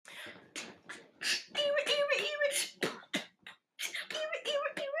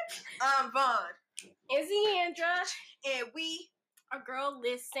I'm Vaughn. And Ziandra. And we are Girl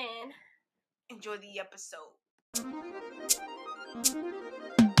Listen. Enjoy the episode.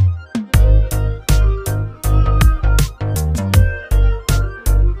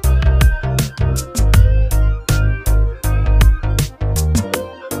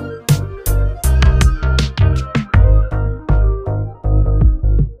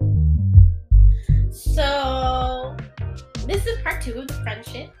 So, this is part 2 of the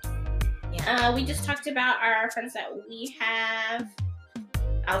friendship. Yeah. We just talked about our friends that we have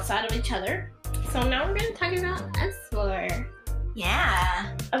outside of each other. So now we're going to talk about us more.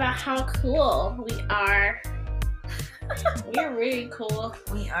 Yeah. About how cool we are. We're really cool.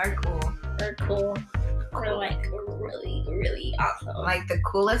 We are cool. We're cool. We're like really, really awesome. Like the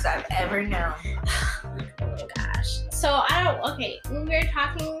coolest I've ever known. Oh my gosh. So when we were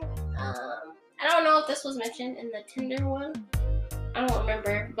talking, I don't know if this was mentioned in the Tinder one. I don't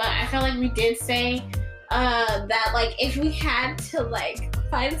remember, but I felt like we did say that like if we had to like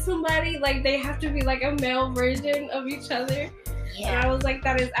find somebody, like they have to be like a male version of each other. Yeah. And I was like,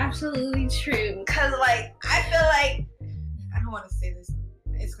 that is absolutely true. Cause like I feel like I don't want to say this.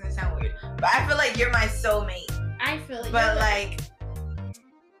 It's gonna sound weird, but I feel like you're my soulmate. I feel like, but like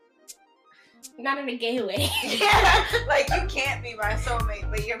not in a gay way. Yeah, like you can't be my soulmate,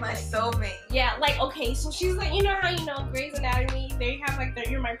 but you're my soulmate. Yeah, like okay, so she's like, you know how Grey's Anatomy, they have like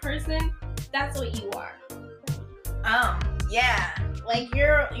you're my person. That's what you are. Yeah. Like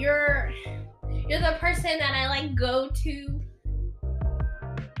you're the person that I like go to.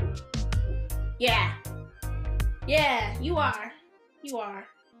 Yeah. Yeah, you are. You are.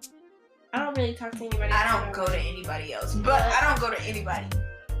 I don't really talk to anybody else. I don't go to anybody else. But I don't go to anybody.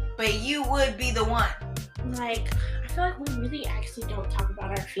 But you would be the one. Like, I feel like we really actually don't talk about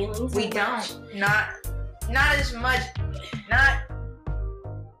our feelings. We don't. Not as much.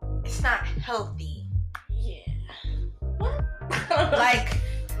 It's not healthy. Yeah. What?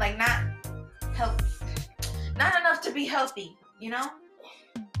 like not healthy. Not enough to be healthy, you know?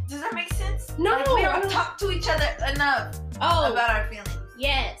 Does that make sense? No. Like, we don't talk to each other enough about our feelings.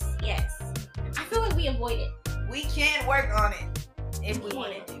 Yes. I feel like we avoid it. We can work on it if we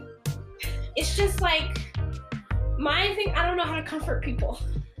wanted to. It's just like my thing. I don't know how to comfort people.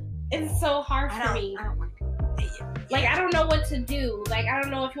 It's so hard for me. I don't want to. Like I don't know what to do. Like I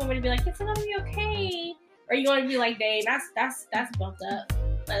don't know if you want me to be like, it's gonna be okay, or you want to be like, dang, that's bumped up.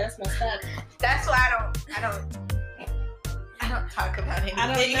 Like, that's messed up. That's why I don't talk about anything.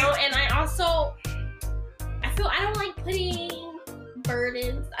 I don't know, and I feel I don't like putting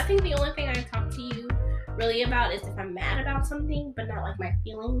burdens. I think the only thing I talk to you really about is if I'm mad about something, but not like my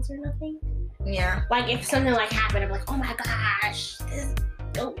feelings or nothing. Yeah. Like if something like happened, I'm like, oh my gosh,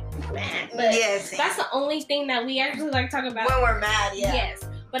 don't be mad. But yes. That's the only thing that we actually like talk about. When we're mad, yeah. Yes.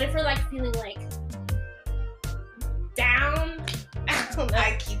 But if we're like feeling like down, I don't know.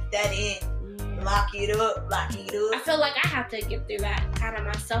 I keep that in. Yeah. Lock it up. I feel like I have to get through that kind of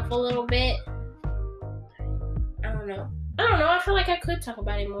myself a little bit. I don't know. I feel like I could talk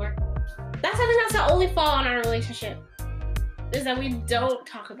about it more. I think that's the only flaw in our relationship. Is that we don't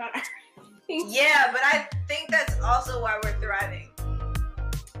talk about our things. Yeah, but I think that's also why we're thriving.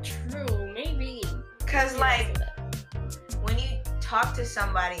 True, maybe. Because like when you talk to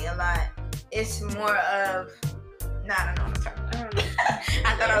somebody a lot, it's more of I don't know what I'm talking about.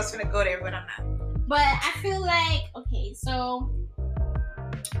 I thought I was gonna go there, but I'm not. But I feel like okay, so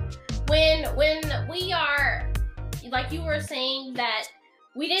when we are like you were saying that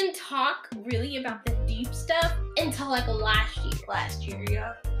we didn't talk really about the deep stuff until like last year,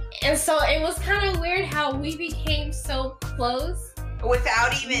 yeah. And so it was kind of weird how we became so close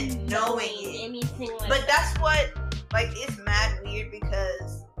without even knowing anything like but that's what like it's mad weird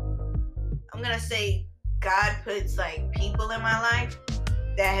because I'm gonna say God puts like people in my life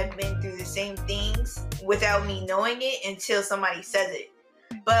that have been through the same things without me knowing it until somebody says it.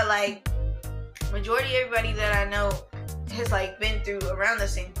 But like majority of everybody that I know has like been through around the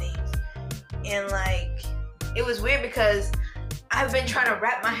same things. And like it was weird because I've been trying to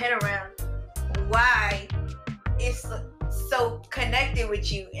wrap my head around why it's so connected with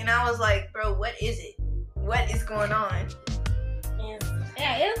you. And I was like, bro, what is it? What is going on?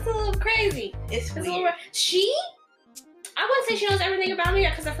 Yeah, it's a little crazy. It's weird. I wouldn't say she knows everything about me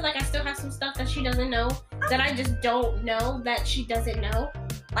because I feel like I still have some stuff that she doesn't know that I just don't know that she doesn't know.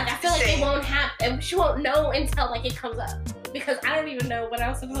 Like I feel like it won't happen. She won't know until like it comes up because I don't even know what I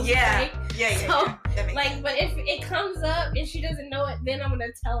was supposed to say. Yeah. Like, but if it comes up and she doesn't know it, then I'm gonna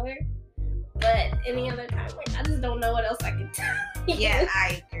tell her. But any other time, like I just don't know what else I can tell you. Yeah,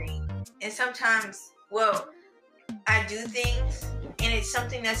 I agree. And sometimes, I do things and it's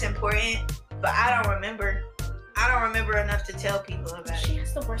something that's important, but I don't remember. I don't remember enough to tell people about She it.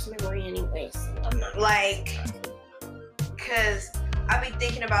 has the worst memory anyway, so I'm not. Like, cause I'll be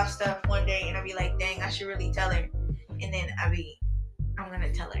thinking about stuff one day, and I'll be like, dang, I should really tell her. And then I'm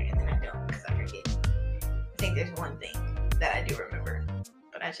gonna tell her, and then I don't, because I forget. I think there's one thing that I do remember,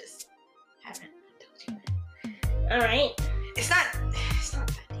 but I just haven't told you. Alright. It's not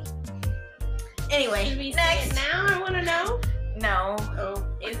that deep. Anyway, Should we next. say it now? I want to know. No. Oh,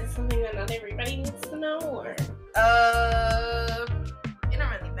 is it something that not everybody needs to know, or? It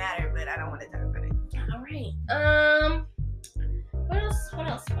don't really matter, but I don't want to talk about it. Alright. What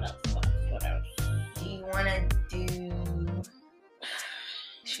else? Do you want to do...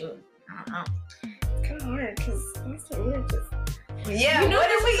 Shoot. I don't know. It's kind of hard, because we're just... Yeah, you know, what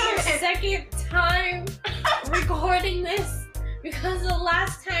this are we is our even... second time recording this, because the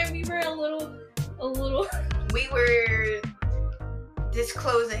last time we were a little... We were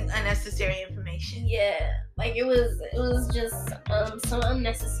disclosing unnecessary information. Yeah, like it was just some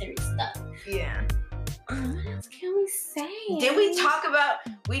unnecessary stuff. Yeah. What else can we say? Did we talk about...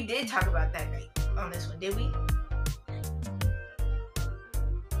 We did talk about that night on this one, did we?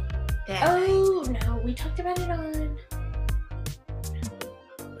 Oh, no, we talked about it on...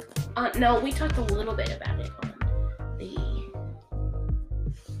 no, we talked a little bit about it on the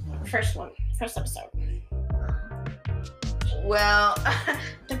first episode. Well,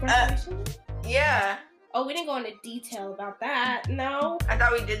 The graduation? yeah. Oh, we didn't go into detail about that. No. I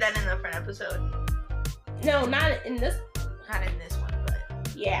thought we did that in the front episode. No, not in this. Not in this one, but...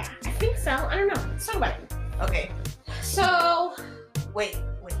 Yeah, I think so. I don't know. Let's talk about it. Okay. So... Wait.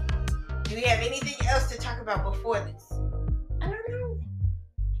 Do we have anything else to talk about before this? I don't know.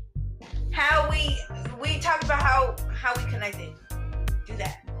 How we talk about how we connected. Do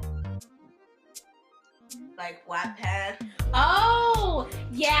that. Like Wattpad. Oh,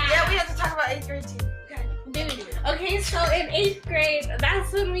 yeah. Yeah, we have to talk about 8th grade too. Dude, okay, so in 8th grade,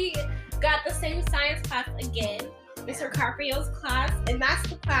 that's when we got the same science class again, Mr. Carpio's class, and that's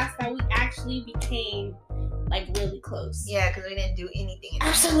the class that we actually became, like, really close. Yeah, because we didn't do anything.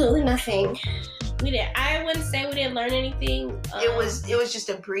 Absolutely nothing. We didn't. I wouldn't say we didn't learn anything. It was just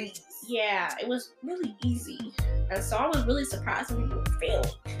a breeze. Yeah, it was really easy, and so I was really surprised when we were failing.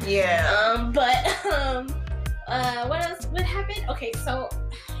 Yeah. What else? What happened? Okay, so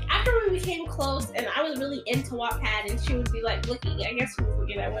after we became close, and I was really into Wattpad, and she would be like looking. I guess she was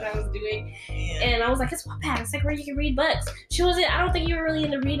looking at what I was doing, and I was like, "It's Wattpad. It's like where you can read books." She wasn't. I don't think you were really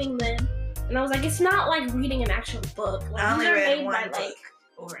into reading then, and I was like, "It's not like reading an actual book. Like, I only these are read made one by, book like,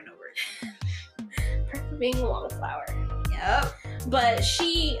 over and over. Perfect Being a Wallflower." Yep. But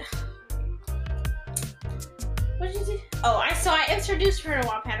she. What did you do? Oh, I introduced her to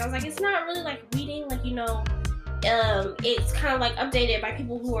Wattpad. I was like, it's not really like reading, like, you know, it's kind of like updated by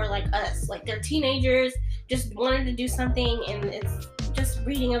people who are like us. Like, they're teenagers, just wanted to do something, and it's just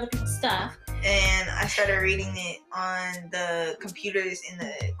reading other people's stuff. And I started reading it on the computers in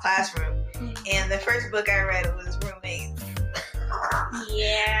the classroom. And the first book I read was Roommates.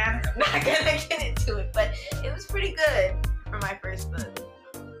 Yeah. I'm not gonna get into it, but it was pretty good for my first book.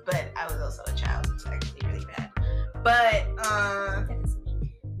 But I was also a child, so it's actually really bad. But, That doesn't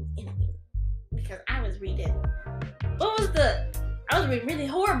mean anything. Because I was reading really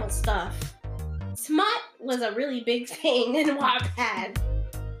horrible stuff. Smut was a really big thing in Wattpad.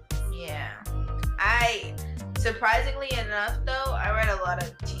 yeah. Surprisingly enough, though, I read a lot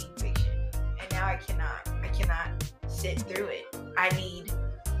of teen fiction. And now I cannot sit through it.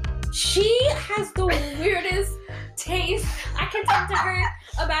 She has the weirdest taste. I can talk to her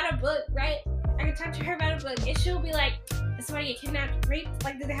about a book, right? I can talk to her about a book, and she'll be like, "Did somebody get kidnapped, raped?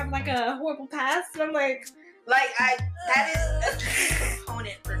 Like, did they have like a horrible past?" And I'm like, that is a key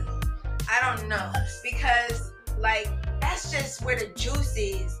component for me. I don't know, because like that's just where the juice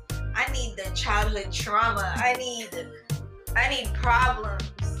is. I need the childhood trauma. I need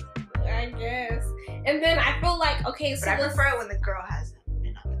problems. I guess. And then I feel like, okay, so But I prefer it when the girl has them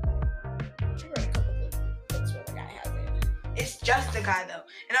and not the guy. I read a couple of books where the guy has it. It's just the guy though,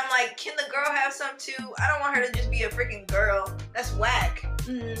 and I'm like, can the girl have some too? I don't want her to just be a freaking girl. That's whack.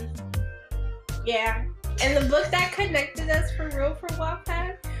 Yeah. And the book that connected us for real for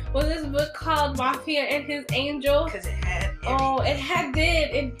Wattpad was this book called Mafia and His Angel. Because it had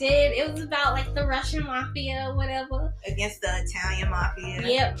It did. It was about like the Russian mafia, whatever. against the Italian mafia.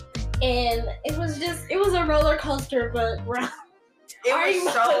 Yep. And it was a roller coaster book, bro. It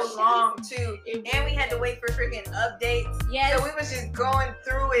was so long too, and we had to wait for freaking updates. Yes. So we was just going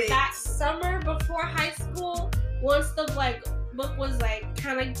through it. That summer before high school, once the like book was like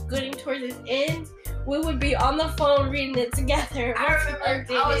kind of getting towards its end, we would be on the phone reading it together. I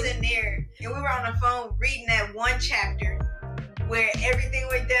remember I was in there and we were on the phone reading that one chapter where everything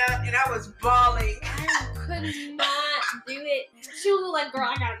went down and I was bawling. I could not do it. She was like, girl,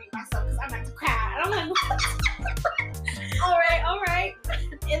 I gotta read myself because I'm about to cry. And I'm like, all right.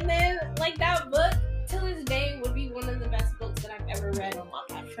 And then, like, that book, to this day, would be one of the best books that I've ever read on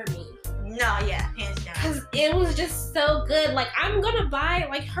Wattpad for me. No, yeah, hands down. Because it was just so good. Like, I'm gonna buy,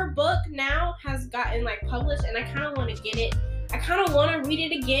 like, her book now has gotten, like, published, and I kind of want to get it. I kind of want to read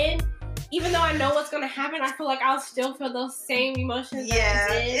it again. Even though I know what's gonna happen, I feel like I'll still feel those same emotions.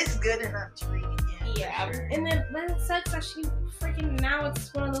 Yeah, it's good enough to read again. Yeah, sure. And then it sucks that she freaking now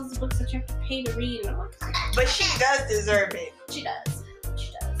it's one of those books that you have to pay to read. And I'm like, but she does deserve it. She does.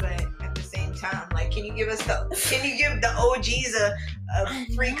 But at the same time, like, can you give the OGs a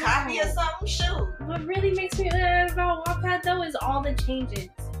free copy or something? Shoot. What really makes me mad about Wattpad though is all the changes.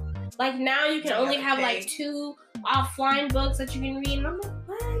 Like now you can only have like 2 offline books that you can read. And I'm like,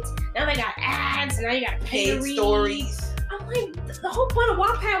 what? Now they got ads, and now you got to pay to read. Stories. I'm like, the whole point of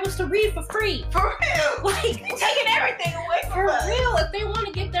Wattpad was to read for free. For real. Like, taking everything away from for us. real. If they want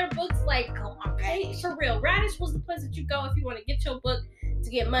to get their books, like, go on page. For real. Radish was the place that you go if you want to get your book to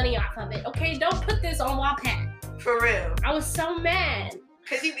get money off of it. Okay, don't put this on Wattpad. For real. I was so mad.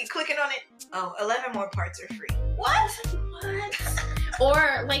 Because you be clicking on it. Oh, 11 more parts are free. What?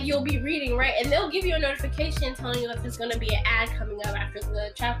 Or, like, you'll be reading, right? And they'll give you a notification telling you if there's going to be an ad coming up after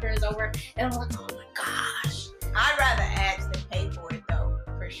the chapter is over. And I'm like, oh my gosh. I'd rather ads than pay for it, though.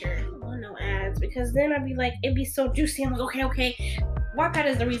 For sure. I don't want no ads. Because then I'd be like, it'd be so juicy. I'm like, okay. Wattpad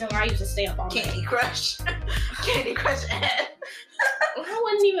is the reason why I used to stay up all night. Candy Crush. Candy Crush ad. I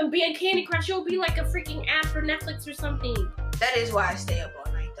wouldn't even be a Candy Crush. It would be like a freaking ad for Netflix or something. That is why I stay up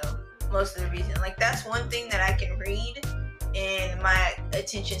all night, though. Most of the reason. Like, that's one thing that I can read and my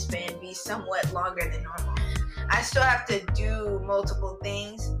attention span be somewhat longer than normal. I still have to do multiple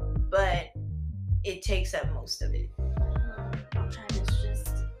things, but it takes up most of it.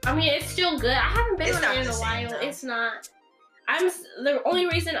 I mean, it's still good. I haven't been on it in a while. Though. It's not. The only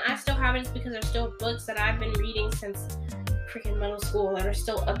reason I still have it is because there's still books that I've been reading since freaking middle school that are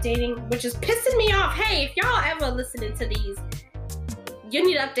still updating, which is pissing me off. Hey, if y'all ever listening to these, you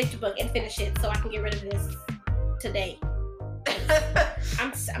need to update your book and finish it so I can get rid of this today.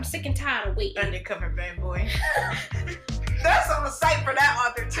 I'm sick and tired of waiting. Undercover bad boy. That's on the site for that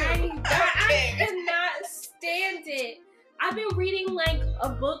author too. I cannot stand it. I've been reading like a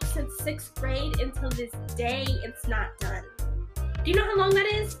book since 6th grade until this day. It's not done. Do you know how long that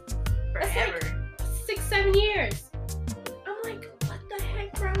is? Forever. Like 6-7 years. I'm like, what the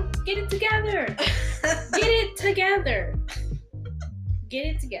heck, bro? Get it together. Get it together. Get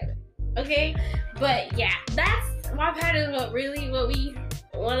it together. Okay? But yeah, that's Wattpad is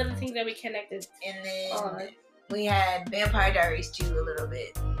one of the things that we connected. And then we had Vampire Diaries too a little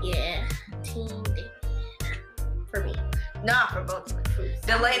bit. Yeah. Teen dating. For me. Not for both of them.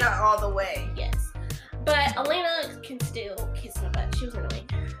 Delana all the way. Yes. But Elena can still kiss my butt. She was annoying.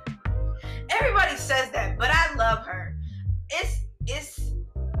 Everybody says that, but I love her. It's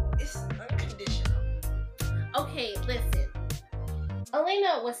unconditional. Okay, listen.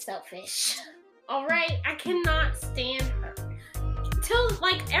 Elena was selfish. Alright? I cannot stand her. Till,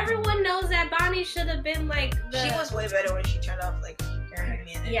 like, everyone knows that Bonnie should have been, like, She was way better when she turned off, like,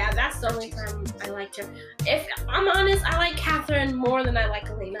 yeah, that's the only time I liked her. If I'm honest, I like Catherine more than I like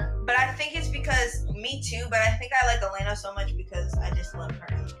Elena. But I think it's because, me too, but I think I like Elena so much because I just love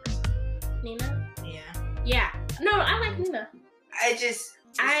her as a person. Nina? Yeah. Yeah. No, I like Nina. I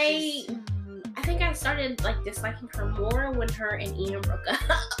think I started, like, disliking her more when her and Ian broke up.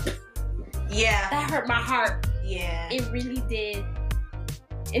 Yeah. That hurt my heart. Yeah. It really did.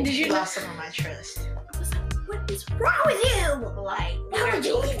 And did you lost some of my trust. I was like, what is wrong with you? Like, why would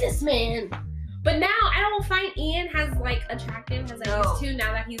you leave this man? But now I don't find Ian as like attractive as I used to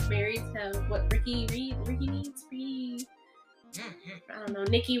now that he's married to what Ricky Reed. I don't know,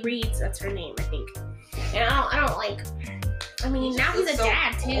 Nikki Reeds, that's her name, I think. And I don't like. I mean, now he's a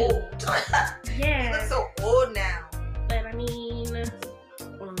dad too. Yeah. He looks so old now. But I mean,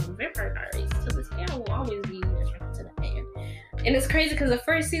 Vampire Diaries to this day I will always be attracted to that man. And it's crazy because the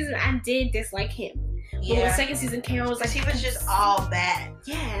first season I did dislike him. Yeah. When the second season came, I was like, he was just all bad.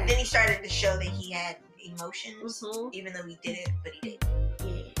 Yeah. Then he started to show that he had emotions, even though he didn't, but he did.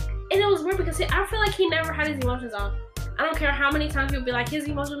 Yeah. And it was weird because I feel like he never had his emotions off. I don't care how many times people be like, his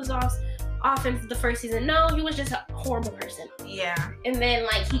emotions was off in the first season. No, he was just a horrible person. Yeah. And then,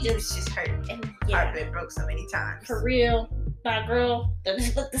 like, he was just hurt. And heart been broke so many times. For real. By a girl that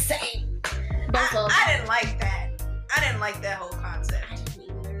just looked the same. I didn't like that. I didn't like that whole concept. I didn't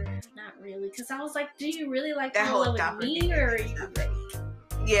either. Not really. because I was like, do you really like that fall whole in love with me, or are you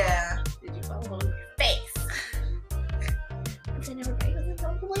yeah? Did you fall in love with your face? But then everybody was like,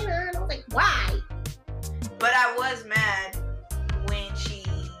 don't blame her, and I was like, why? But I was mad when she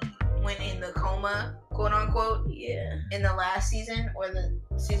went in the coma, quote unquote. Yeah. In the last season or the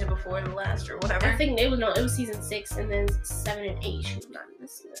season before the last or whatever. I think it was season 6, and then 7 and 8 she was not in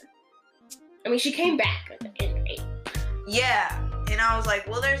this season. I mean, she came back in 8. Yeah, and I was like,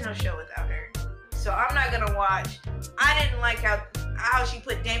 well, there's no show without her, so I'm not gonna watch. I didn't like how she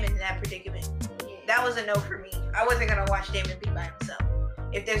put Damon in that predicament. Yeah. That was a no for me. I wasn't gonna watch Damon be by himself.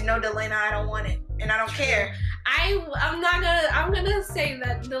 If there's no Delana, I don't want it, and I don't care. I'm gonna say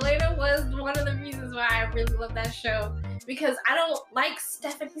that Delana was one of the reasons why I really love that show, because I don't like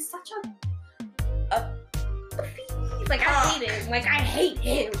Stefan. He's such a like, I hate him. Like, I hate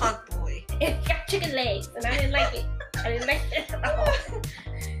him. Punk boy. He got chicken legs, and I didn't like it. I didn't like it at all.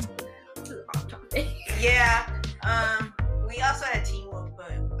 This is off topic. Yeah. We also had Teen Wolf,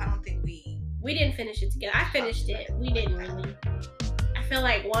 but I don't think we didn't finish it together. I finished it. We didn't really. I feel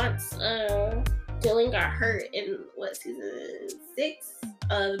like once Dylan got hurt in season 6,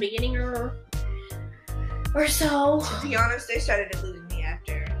 the beginning or so. To be honest, they started to lose me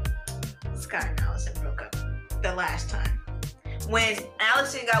after Scott and Allison broke up the last time. When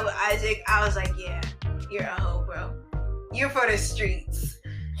Allison got with Isaac, I was like, yeah, you're a hoe, bro. You're for the streets.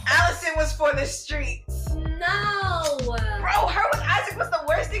 Allison was for the streets. No! Bro, her with Isaac was the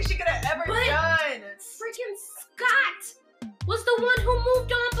worst thing she could have ever done. Freaking Scott was the one who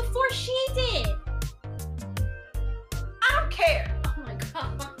moved on before she did. I don't care. Oh my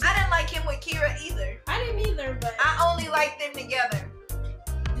god. I didn't like him with Kira either. I didn't either, but I only liked them together.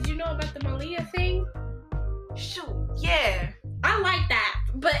 Did you know about the Malia thing? Shoot, yeah. I like that,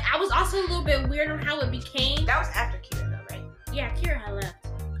 but I was also a little bit weird on how it became. That was after Kira though, right? Yeah, Kira had left.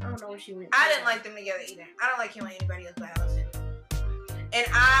 I don't know where she went. I didn't like them together either. I don't like him with anybody else but Allison. And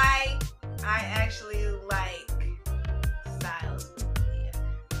I actually like Styles with Malia.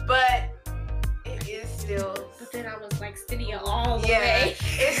 But it is still. But then I was like Stydia all the yeah, way.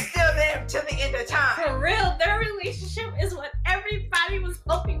 It's still there till the end of time. For real, their relationship is what everybody was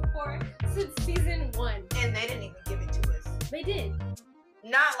hoping for since season 1. And they didn't even give it to us. They did.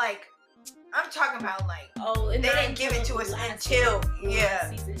 Not like, I'm talking about like, they didn't give it to us until,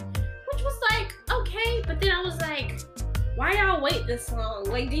 season. Which was like, okay, but then I was like, why y'all wait this long?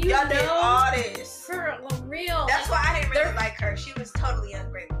 Like, do you y'all know? Did all this. For real. That's why I didn't really like her. She was totally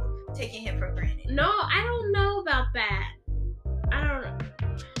ungrateful, taking him for granted. No, I don't know about that. I don't know.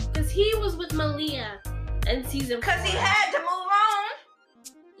 Because he was with Malia in season 4. Because he had to move on.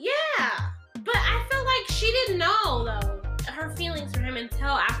 Yeah. But I feel like she didn't know, though, her feelings for him until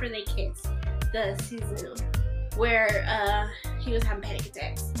after they kissed. The season where he was having panic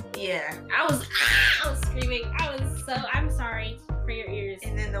attacks. Yeah. I was screaming. I'm sorry for your ears.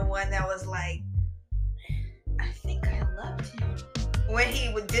 And then the one that was like, I think I loved him. When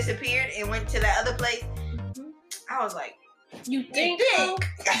he disappeared and went to that other place, I was like, you think?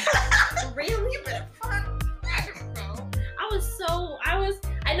 Really? You better fuck. I don't know.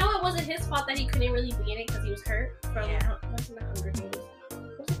 I know it wasn't his fault that he couldn't really be in it because he was hurt from what's the Hunger Games?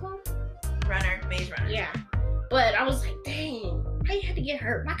 What's it called? Maze Runner. Yeah. But I was like, dang, how you had to get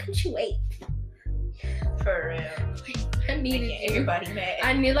hurt? Why couldn't you wait? For real. I needed everybody mad.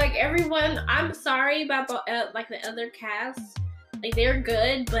 I need everyone. I'm sorry about the the other cast. Like, they're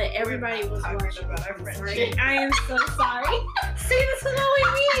good, but everybody was watching. About our friendship. I am so sorry. See, this is what we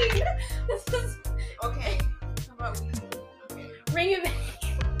mean. This is okay. How about we? Okay. Bring it back.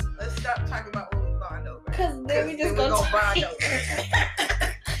 Let's stop talking about what we bond over. Because then we just go bond over.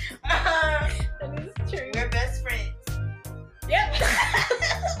 That is true. We're best friends. Yep.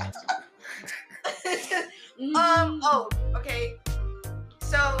 Oh, okay.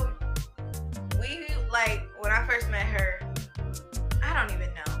 So we when I first met her, I don't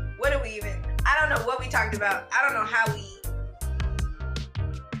even know. I don't know what we talked about. I don't know how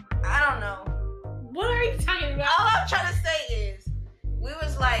I don't know. What are you talking about? All I'm trying to say is we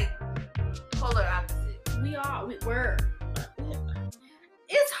was like polar opposites. We were.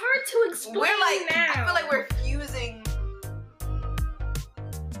 It's hard to explain. We're now. I feel like we're fusing.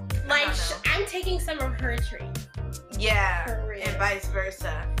 I'm taking some of her traits. Yeah. For real. And vice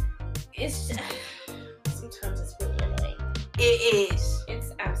versa. It's just, sometimes it's really annoying. It is.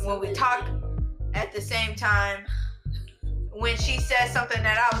 It's absolutely. When we talk at the same time, when she says something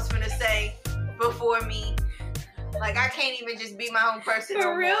that I was gonna say before me, I can't even just be my own person. For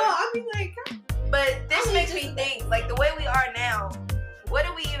no real? more. I'll be like, but this makes me think, the way we are now, what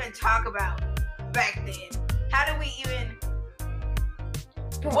do we even talk about back then? How do we even,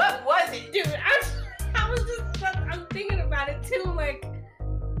 what was wasn't. Dude, I'm thinking about it too. Like,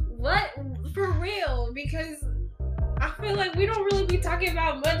 what? For real? Because I feel like we don't really be talking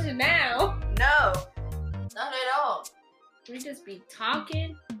about much now. No, not at all. We just be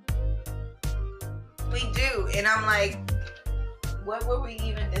talking. We do, and I'm like, what were we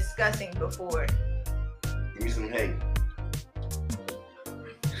even discussing before? Give me some hate.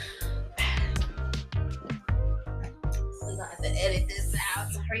 We're gonna have to edit this out.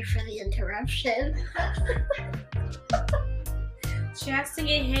 Sorry for the interruption. She has to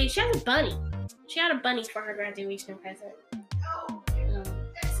get hay. She has a bunny. She had a bunny for her graduation present. Oh.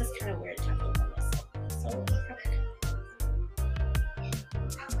 This is kind of weird talking about myself. So,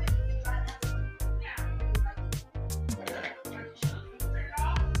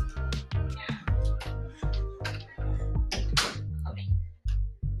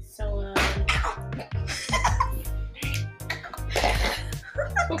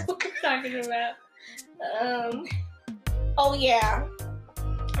 what we're talking about. Oh yeah.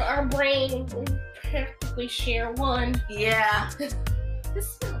 Our brain practically share one. Yeah. This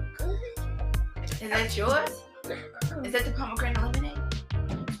smells good. Is that yours? Is that the pomegranate lemonade?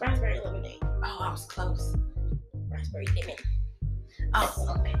 It's raspberry lemonade. Oh, I was close. Raspberry lemon.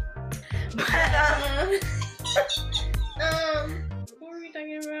 Oh, okay. What were we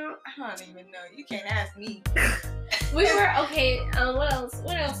talking about? I don't even know. You can't ask me. We were okay. What else?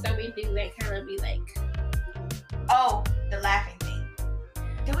 What else that we do that kind of be like? Oh, the laughing thing.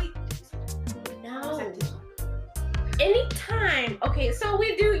 Do we? No. Anytime. Okay, so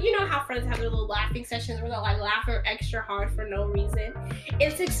we do. You know how friends have their little laughing sessions where they like laugh extra hard for no reason.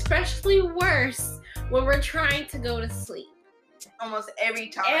 It's especially worse when we're trying to go to sleep. Almost every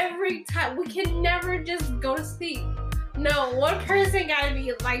time. Every time. We can never just go to sleep. No, one person gotta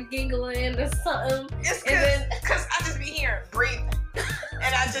be like giggling or something. Just cause I just be here breathing.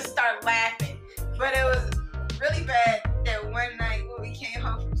 And I just start laughing. But it was really bad that one night when we came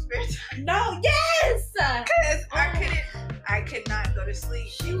home from spare time. No, yes! Cause I could not go to sleep.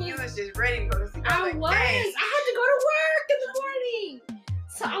 You was just ready to go to sleep. I was. Dang. I had to go to work in the morning.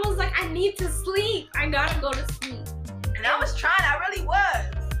 So I was like, I need to sleep. I gotta go to sleep. And I was trying, I really was.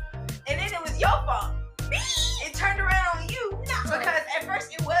 And then it was your fault. It turned around on you. No. Because at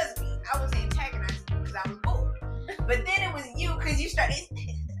first it was me. I was antagonizing you because I was bored. But then it was you because you started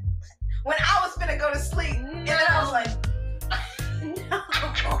when I was finna go to sleep. No. And then I was like, No.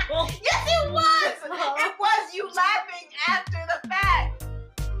 yes, it was. It was you laughing after the fact.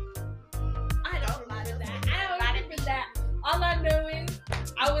 I don't remember that. I don't remember that. All I know is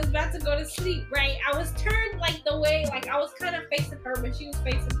I was about to go to sleep, right? I was turned like the way, like I was kind of facing her, but she was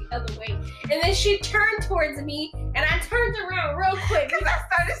facing the other way. And then she turned towards me, and I turned around real quick. Because I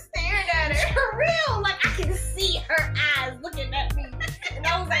started staring at her. For real, like I can see her eyes looking at me. And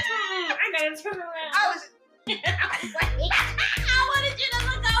I was like, I gotta turn around. I was like, I wanted you to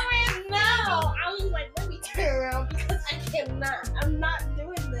look over and no. I was like, let me turn around because I cannot. I'm not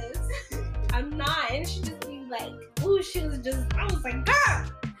doing this. I'm not. And she just be like, ooh, she was just, I was like, girl,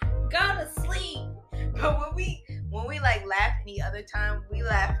 go to sleep. But when we like laugh any other time, we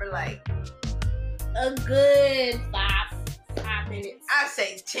laugh for like a good five minutes. I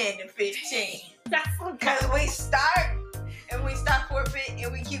say 10 to 15. That's okay. Because we start and we stop for a bit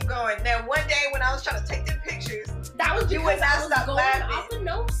and we keep going. Now one day when I was trying to take them pictures, that was you would because not I was stop going laughing. off of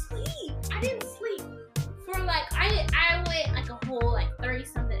no sleep. I didn't sleep for like I went like a whole like 30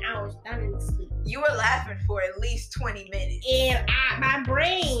 something hours without any sleep. You were laughing for at least 20 minutes. And my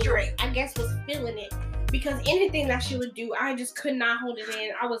brain, straight, I guess, was feeling it. Because anything that she would do, I just could not hold it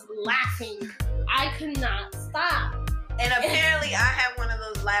in. I was laughing. I could not stop. And apparently I have one of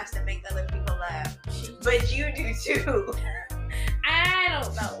those laughs that make other people laugh. But you do too. I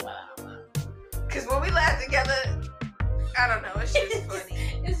don't know what I'm about. Because when we laugh together, I don't know, it's just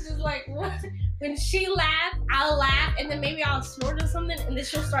funny. It's just like, what? When she laughs, I'll laugh, and then maybe I'll snort or something, and then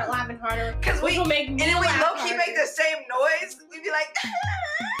she'll start laughing harder. Because which will make me and then we laugh low-key harder. make the same noise. We'd be like,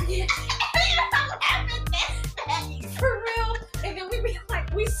 Yeah. For real. And then we be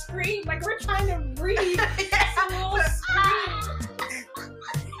like, we scream, like we're trying to breathe. So we'll scream.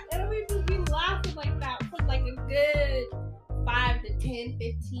 And we just be laughing like that for like a good 5 to 10,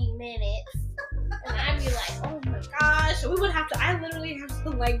 15 minutes. And I'd be like, oh my gosh. We would have to, I literally have to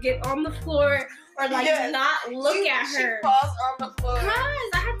like get on the floor or like not look at her. She falls on the floor.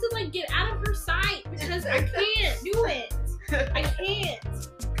 Because I have to like get out of her sight because I can't do it. I can't.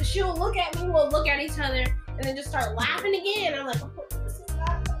 Because she'll look at me, we'll look at each other, and then just start laughing again. I'm like, oh, this is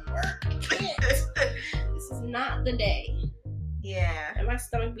not gonna work. I can't. This is not the day. Yeah. And my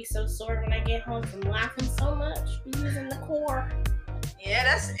stomach be so sore when I get home from laughing so much, using the core. Yeah,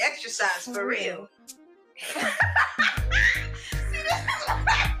 that's exercise for real. See, this is what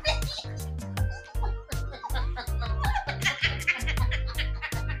happened.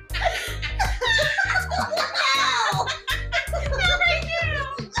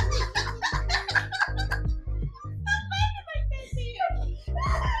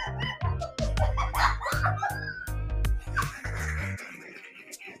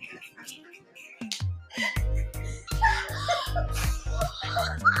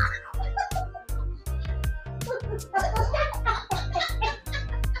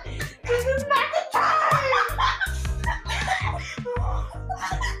 This is not the time.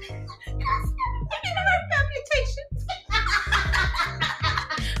 Look at our palpitations.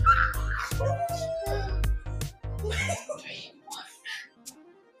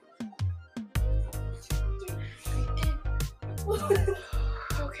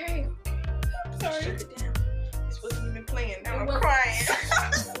 Okay. Sorry. Shut it down. This wasn't even playing. Now I'm was- crying.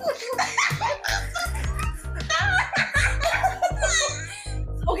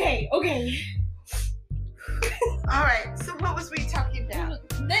 Okay. All right. So what was we talking about?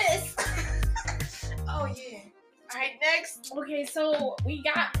 This. Oh yeah. All right. Next. Okay, so we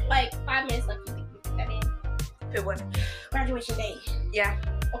got like 5 minutes left. You think we put that in? Fit one. Graduation day. Yeah.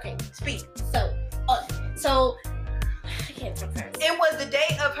 Okay. Speak. So I can't talk fast. It was the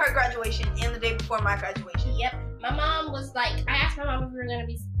day of her graduation and the day before my graduation. Yep. My mom was like, I asked my mom if we were gonna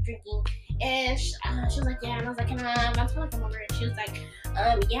be drinking, and she was like, yeah. And I was like, can I tell come over? And she was like,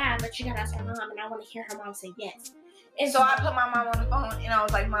 yeah, but you gotta ask her mom, and I want to hear her mom say yes. And So I put my mom on the phone and I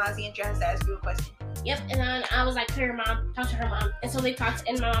was like, Mom, Andrea has to ask you a question. Yep. And then I was like, to her mom, talk to her mom. And so they talked,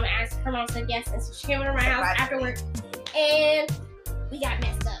 and my mom asked, her mom said yes, and so she came over to my house after work, and we got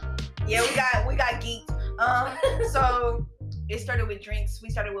messed up. Yeah, we got geeked. So it started with drinks. We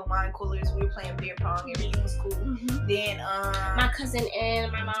started with wine coolers. We were playing beer pong. Everything was cool. Mm-hmm. Then my cousin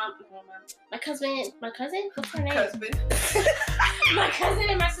and my cousin, what's her name? Husband. My cousin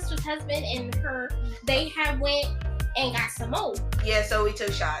and my sister's husband and they had went and got some more. Yeah, so we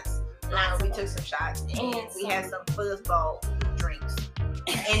took shots. Lots We of took some shots and And we had some fuzzball drinks.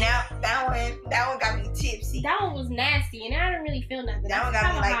 And that one got me tipsy. That one was nasty, and I didn't really feel nothing. That one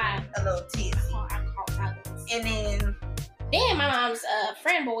got me like a little tipsy. And then my mom's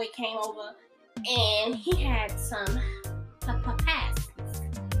friend boy came over, and he had some passes,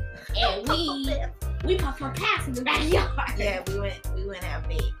 and we puffed pass in the backyard. yeah, we went out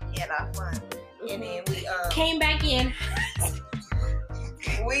big. We had our fun. And then we came back in.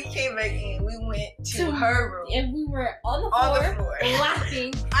 We came back in. We went to her room. And we were on the floor.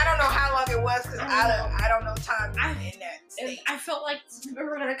 Laughing. I don't know how long it was because I don't know time in that And state. I felt like we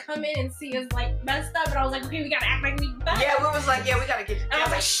were gonna come in and see us like messed up, and I was like, okay, we gotta act like we back. Yeah, we was like, yeah, we gotta get together. And I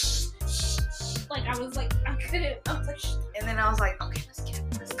was like, shh. Like I was like, I couldn't. I was like, shh. And then I was like, okay,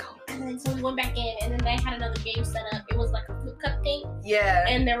 let's go. And then so we went back in, and then they had another game set up. It was like a flip cup thing, Yeah.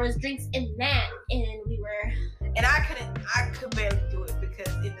 and there was drinks in that, and we were. And I could barely do it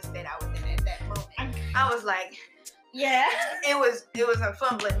because in the state I was in at that moment, I was like, Yeah. it was a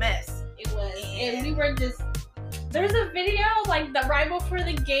fumbling mess. It was, and we were just. There's a video like right before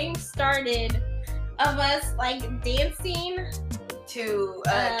the game started of us like dancing To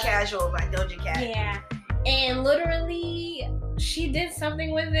Casual by Doja Cat. Yeah. And literally, she did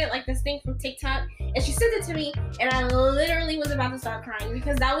something with it, like this thing from TikTok, and she sent it to me, and I literally was about to start crying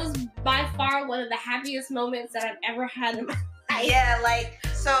because that was by far one of the happiest moments that I've ever had in my life. Yeah, like,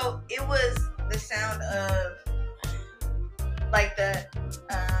 so it was the sound of, like, the,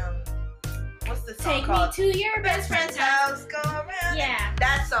 what's the song Take called? me to your best friend's house. Go around. Yeah.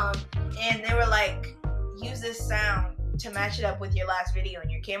 That song. And they were like, use this sound to match it up with your last video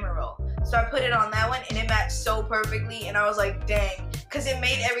and your camera roll. So I put it on that one and it matched so perfectly, and I was like, dang, because it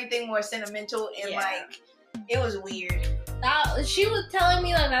made everything more sentimental and like it was weird. She was telling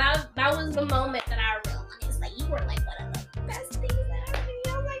me like that was the moment that I realized like you were like one of the best things that I ever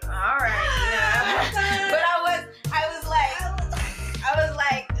did. I was like, All right, yeah. But I was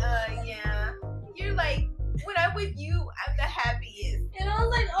like, yeah. You're like, when I'm with you, I'm the happiest. and I was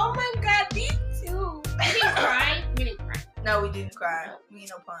like, oh my god, me too. We didn't cry. We didn't cry. No, we didn't cry. We ain't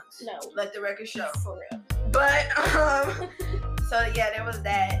no punks. No. Let the record show. For real. But so yeah, there was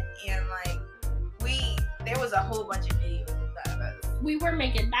that, and like there was a whole bunch of videos of that of us. We were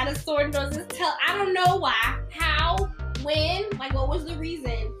making dinosaur noises. I don't know why, how, when, like what was the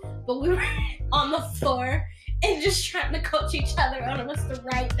reason, but we were on the floor and just trying to coach each other on what's the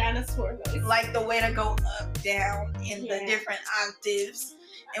right dinosaur noise. Like the way to go up, down in the different octaves,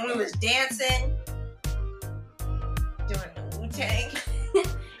 and we was dancing, doing the Wu-Tang.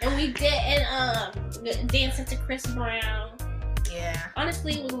 And we did dancing to Chris Brown. Yeah.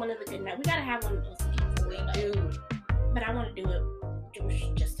 Honestly, it was one of the good nights. We gotta have one of those people. We do. But I want to do it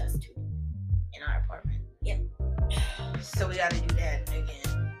just us two in our apartment. Yep. So we gotta do that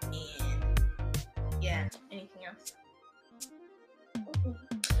again. And yeah. Anything else?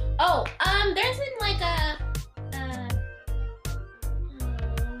 Oh, there's been like a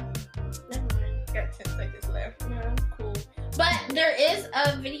never mind. Got 10 seconds left. No, cool. But there is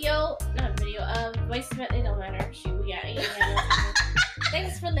a voice memo. It don't matter. Shoot, we got.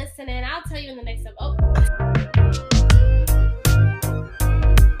 Thanks for listening. I'll tell you in the next episode. Oh.